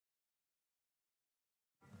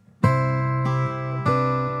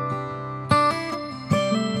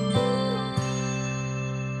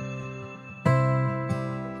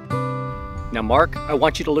Now Mark, I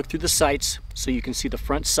want you to look through the sights so you can see the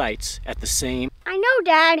front sights at the same... I know,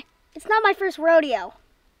 Dad. It's not my first rodeo.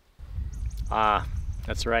 Ah,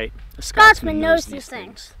 that's right. A Scotsman knows these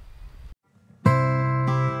things.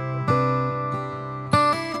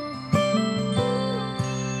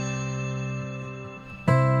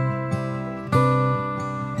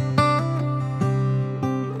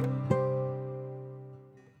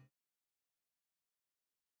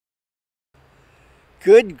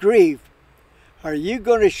 Good grief. Are you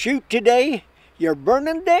going to shoot today? You're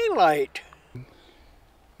burning daylight.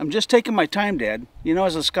 I'm just taking my time, Dad. You know,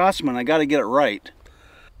 as a Scotsman, I got to get it right.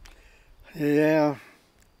 Yeah,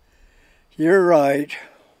 you're right.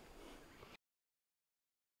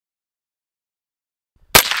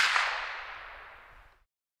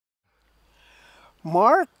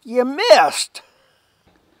 Mark, you missed.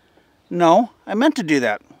 No, I meant to do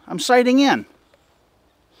that. I'm sighting in.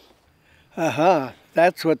 Uh-huh,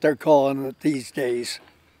 that's what they're calling it these days.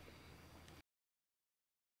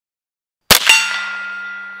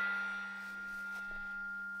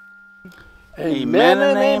 Amen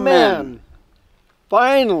and amen.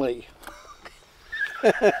 Finally.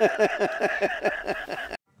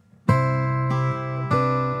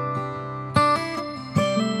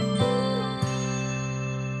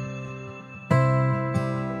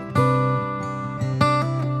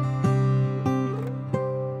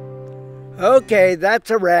 Okay, that's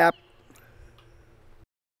a wrap.